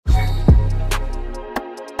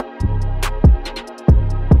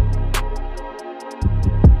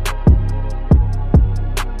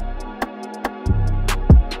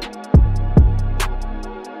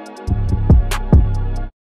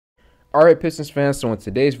Alright, Pistons fans, so in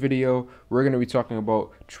today's video, we're going to be talking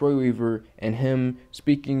about Troy Weaver and him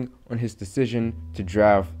speaking on his decision to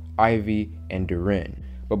draft Ivey and Duren.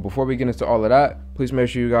 But before we get into all of that, please make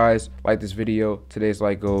sure you guys like this video. Today's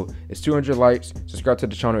like goal is 200 likes. Subscribe to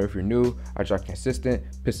the channel if you're new. I drop consistent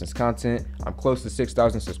Pistons content. I'm close to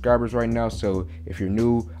 6,000 subscribers right now, so if you're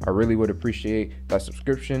new, I really would appreciate that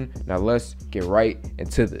subscription. Now let's get right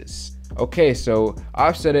into this. Okay, so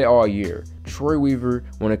I've said it all year. Troy Weaver,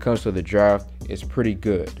 when it comes to the draft, is pretty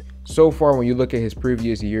good. So far, when you look at his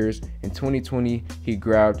previous years, in 2020, he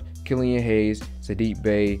grabbed Killian Hayes, Sadiq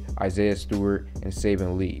Bey, Isaiah Stewart, and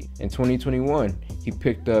Saban Lee. In 2021, he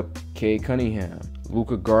picked up Cade Cunningham,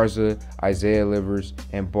 Luka Garza, Isaiah Livers,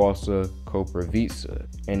 and Balsa Koprivica.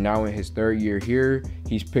 And now in his third year here,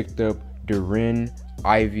 he's picked up Duren,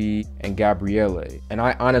 Ivey, and Gabriele. And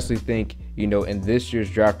I honestly think, in this year's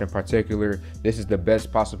draft in particular, this is the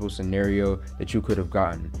best possible scenario that you could have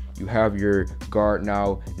gotten. You have your guard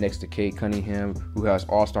now next to Cade Cunningham, who has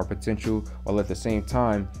all-star potential, while at the same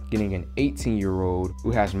time getting an 18-year-old who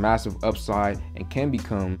has massive upside and can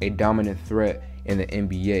become a dominant threat in the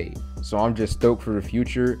NBA. So I'm just stoked for the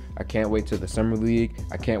future. I can't wait to the summer league.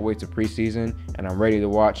 I can't wait to preseason, and I'm ready to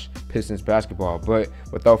watch Pistons basketball. But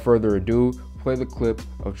without further ado, play the clip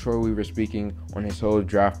of Troy Weaver speaking on his whole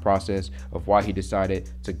draft process of why he decided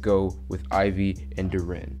to go with Ivey and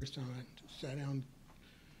Duren. First time I sat down,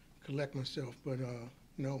 collect myself, but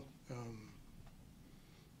no, I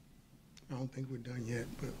don't think we're done yet,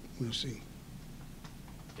 but we'll see.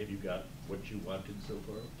 Have you got what you wanted so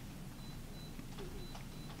far?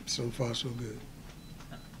 So far, so good.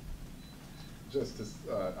 Just as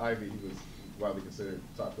Ivey, he was widely considered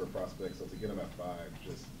top 4 prospect, so to get him at 5,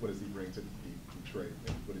 just what does he bring to Detroit,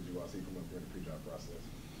 and what did you all see from him during the pre-draft process?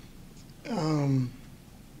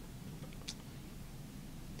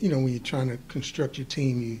 When you're trying to construct your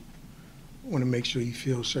team, you want to make sure you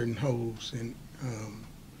fill certain holes, and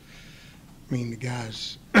the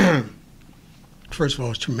guy's first of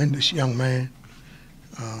all, is a tremendous young man,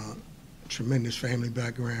 tremendous family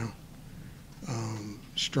background,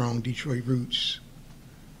 strong Detroit roots.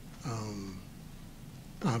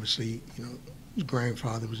 Obviously, his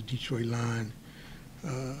grandfather was a Detroit Lion.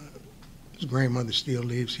 His grandmother still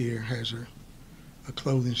lives here, has a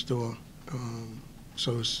clothing store.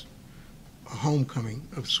 So it's a homecoming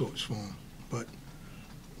of sorts for him. But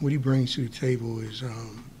what he brings to the table is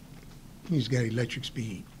he's got electric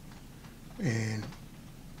speed, and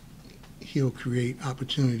he'll create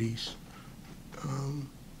opportunities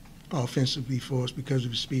offensively for us because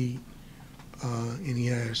of his speed, and he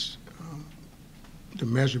has the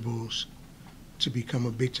measurables to become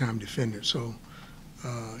a big-time defender. So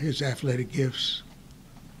his athletic gifts,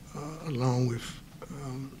 along with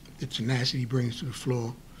the tenacity he brings to the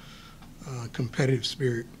floor, competitive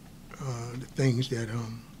spirit, the things that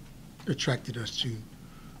attracted us to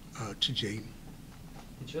Jaden.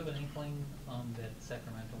 Did you have an inkling that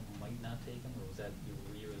Sacramento might not take him, or was that you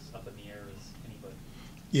were as up in the air as anybody?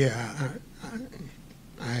 Yeah,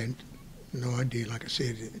 I had no idea. Like I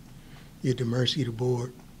said, you're at the mercy of the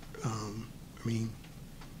board. I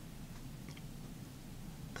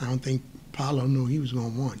don't think Paulo knew he was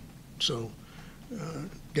going to win. So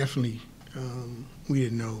definitely we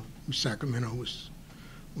didn't know who Sacramento was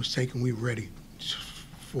taking. We were ready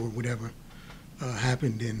for whatever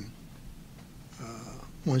happened, and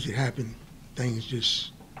once it happened, things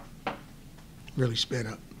just really sped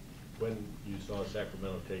up. When you saw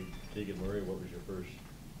Sacramento take Keegan Murray, what was your first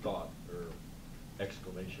thought or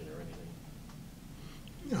exclamation or anything?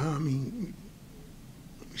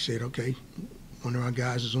 We said, okay, one of our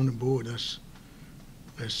guys is on the board. Let's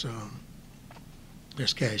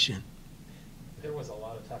cash in. There was a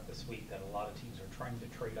lot of talk this week that a lot of teams are trying to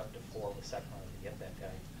trade up to 4 with Sacramento to get that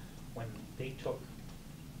guy. When they took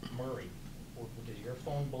Murray, did your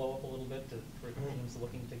phone blow up a little bit for teams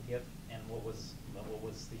looking to get? And what was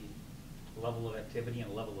the level of activity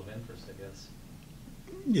and level of interest, I guess?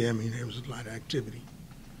 Yeah, there was a lot of activity.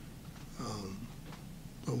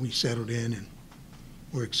 But we settled in, and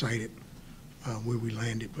we're excited where we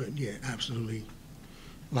landed. But yeah, absolutely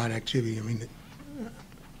a lot of activity.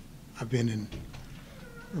 I've been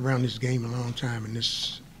around this game a long time, and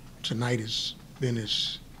tonight has been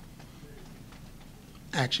as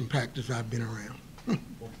action-packed as I've been around. I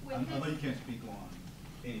know you can't speak on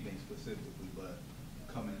anything specifically, but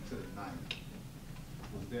coming into the night,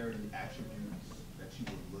 was there any attributes that you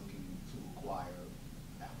were looking to acquire?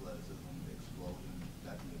 Athleticism, explosion,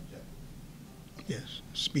 that the objective? Yes,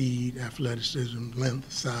 speed, athleticism,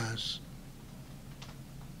 length, size.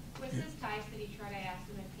 With his ties to Detroit, I asked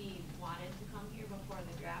him if he wanted to come here before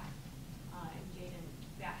the draft, and Jaden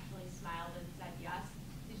bashfully smiled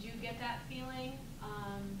get that feeling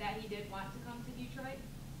that he did want to come to Detroit?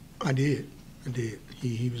 I did.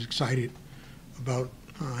 He was excited about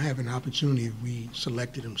having an opportunity if we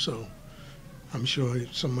selected him. So I'm sure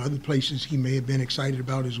some other places he may have been excited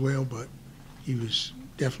about as well, but he was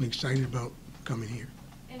definitely excited about coming here.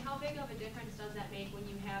 And how big of a difference does that make when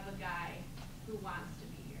you have a guy who wants to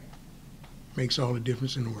be here? Makes all the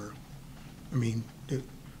difference in the world. I mean, the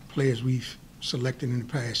players we've selected in the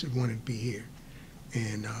past have wanted to be here.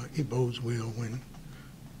 And it bodes well when,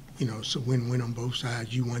 you know, it's a win-win on both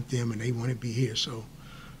sides. You want them and they want to be here. So,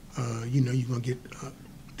 you know, you're going to get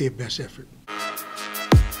their best effort.